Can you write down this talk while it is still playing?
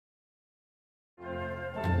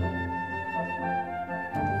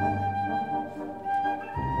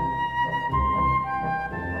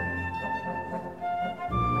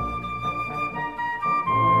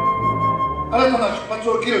新たな出発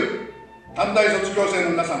を切る短大卒業生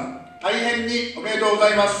の皆さん、大変におめでとうござ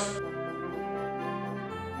います。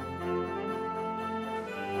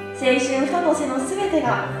青春2年のすべて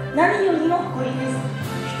が何よりの誇りです。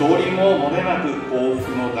一人も漏れなく幸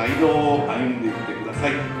福の大道を歩んでいってくださ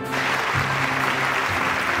い。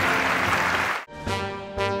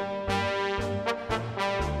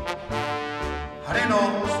晴れの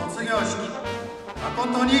卒業式、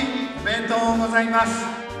誠におめでとうございま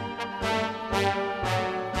す。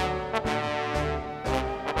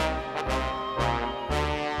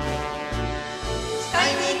誓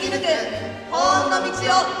いに生き抜く幸運の道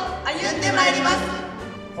を歩んでまいります。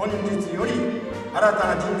本日より新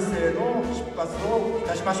たな人生の出発をい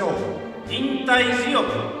たしましょう。忍耐強く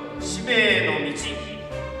使命の道、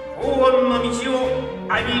幸運の道を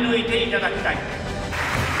歩み抜いていただきたい。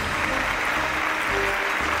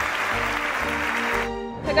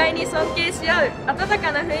互いに尊敬し合う温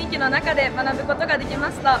かな雰囲気の中で学ぶことができま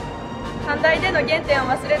した。短大での原点を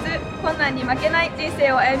忘れず、困難に負けない人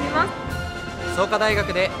生を歩みます。創価大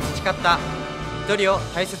学で培った一人を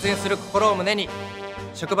大切にする心を胸に、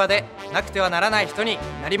職場でなくてはならない人に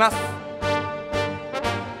なります。